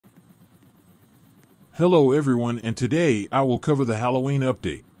Hello everyone, and today I will cover the Halloween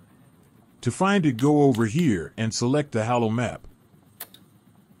update. To find it, go over here and select the Hallow Map.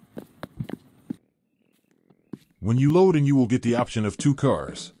 When you load in, you will get the option of two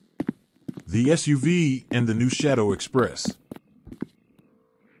cars, the SUV and the new Shadow Express.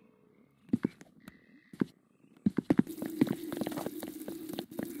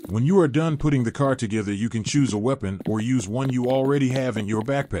 When you are done putting the car together, you can choose a weapon or use one you already have in your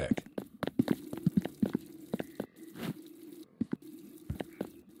backpack.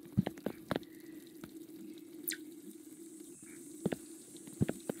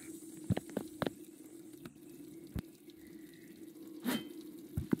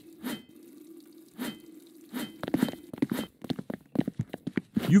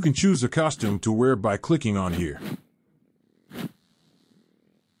 You can choose a costume to wear by clicking on here.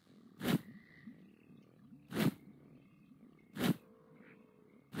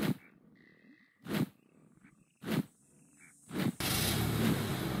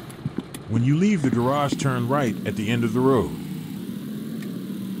 When you leave the garage, turn right at the end of the road.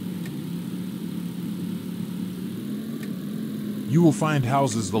 You will find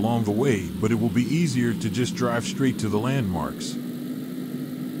houses along the way, but it will be easier to just drive straight to the landmarks.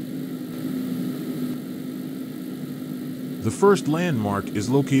 The first landmark is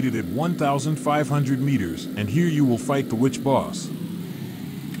located at 1,500 meters, and here you will fight the witch boss.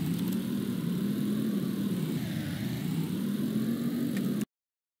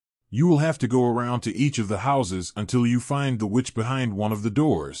 You will have to go around to each of the houses until you find the witch behind one of the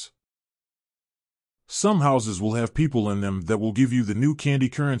doors. Some houses will have people in them that will give you the new candy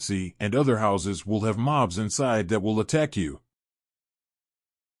currency, and other houses will have mobs inside that will attack you.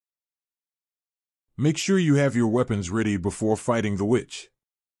 Make sure you have your weapons ready before fighting the witch.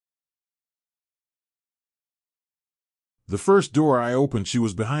 The first door I opened, she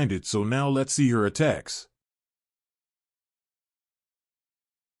was behind it, so now let's see her attacks.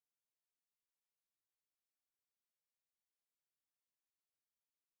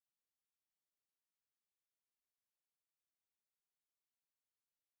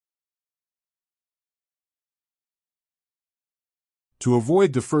 To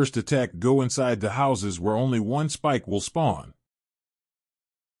avoid the first attack, go inside the houses where only one spike will spawn.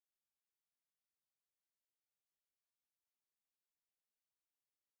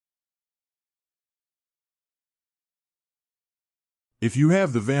 If you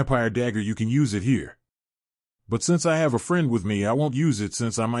have the vampire dagger, you can use it here. But since I have a friend with me, I won't use it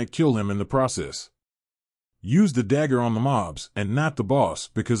since I might kill him in the process. Use the dagger on the mobs and not the boss,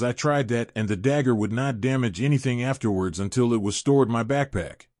 because I tried that and the dagger would not damage anything afterwards until it was stored in my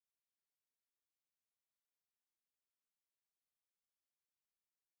backpack.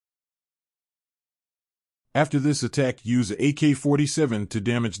 After this attack, use a AK-47 to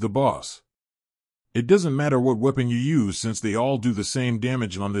damage the boss. It doesn't matter what weapon you use since they all do the same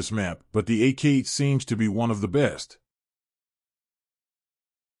damage on this map, but the AK seems to be one of the best.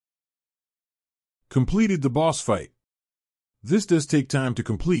 Completed the boss fight. This does take time to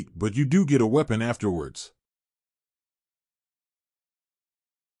complete, but you do get a weapon afterwards.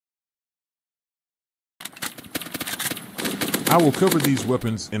 I will cover these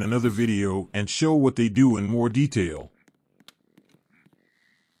weapons in another video and show what they do in more detail.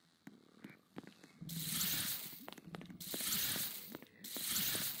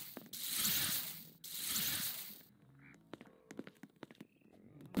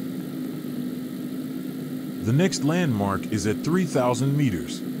 The next landmark is at 3,000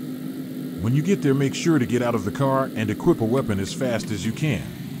 meters. When you get there, make sure to get out of the car and equip a weapon as fast as you can.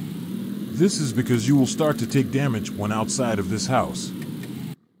 This is because you will start to take damage when outside of this house.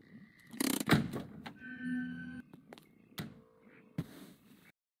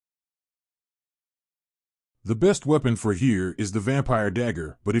 The best weapon for here is the vampire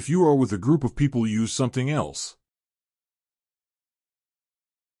dagger, but if you are with a group of people, use something else.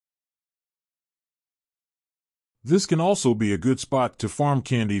 This can also be a good spot to farm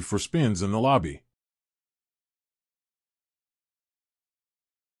candy for spins in the lobby.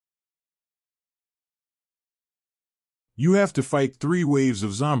 You have to fight 3 waves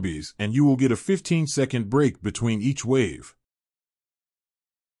of zombies, and you will get a 15-second break between each wave.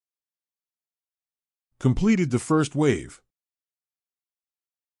 Completed the first wave.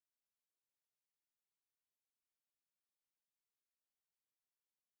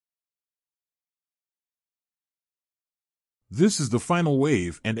 This is the final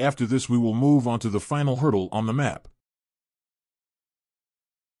wave, and after this we will move on to the final hurdle on the map.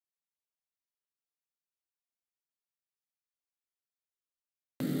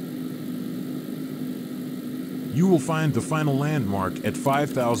 You will find the final landmark at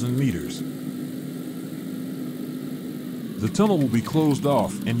 5,000 meters. The tunnel will be closed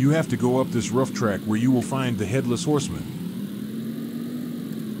off, and you have to go up this rough track where you will find the Headless Horseman.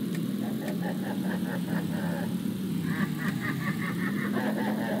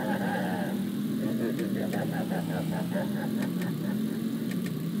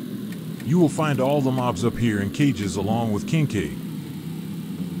 You will find all the mobs up here in cages along with Kincaid.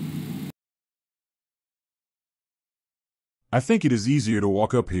 I think it is easier to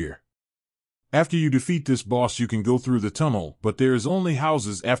walk up here. After you defeat this boss you can go through the tunnel, but there is only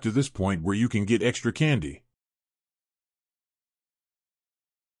houses after this point where you can get extra candy.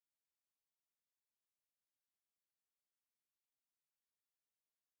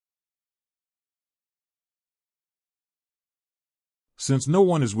 Since no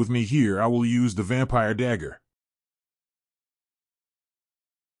one is with me here, I will use the vampire dagger.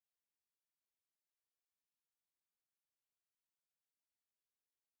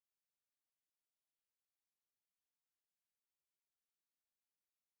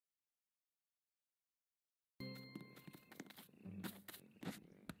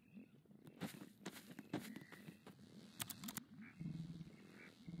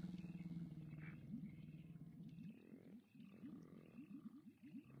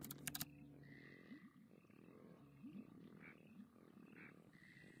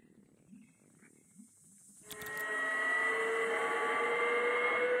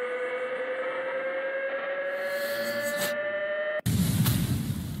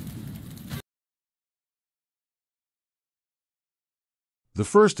 The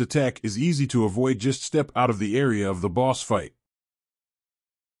first attack is easy to avoid, just step out of the area of the boss fight.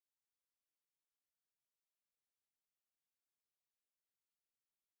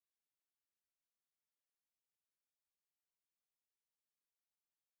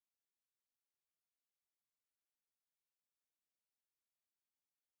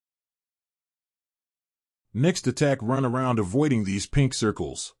 Next attack, run around avoiding these pink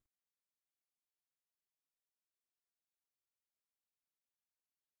circles.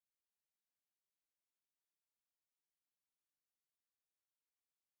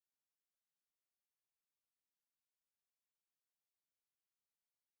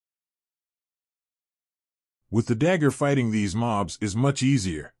 With the dagger, fighting these mobs is much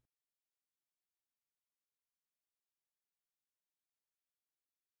easier.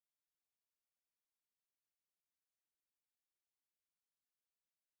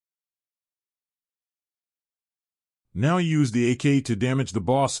 Now use the AK to damage the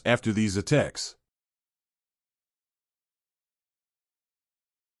boss after these attacks.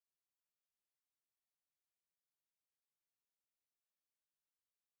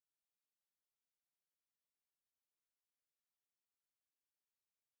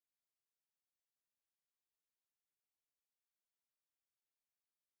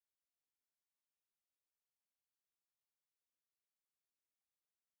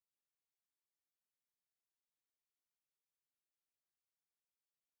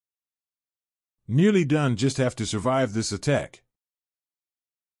 Nearly done, just have to survive this attack.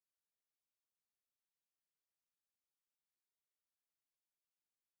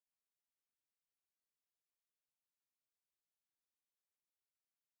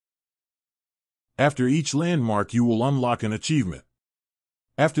 After each landmark you will unlock an achievement.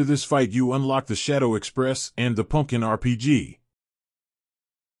 After this fight you unlock the Shadow Express and the Pumpkin RPG.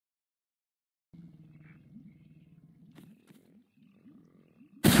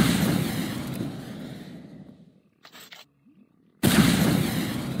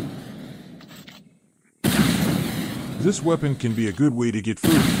 This weapon can be a good way to get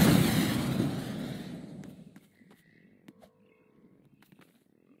food.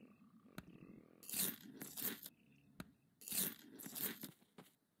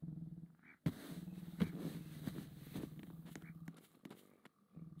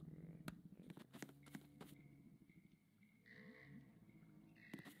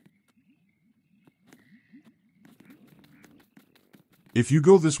 If you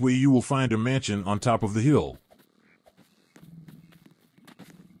go this way you will find a mansion on top of the hill.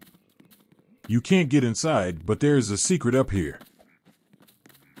 You can't get inside, but there is a secret up here.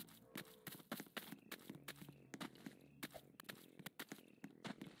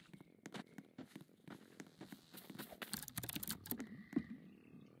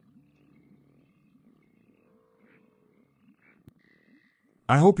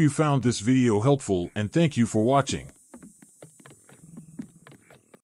 I hope you found this video helpful and thank you for watching.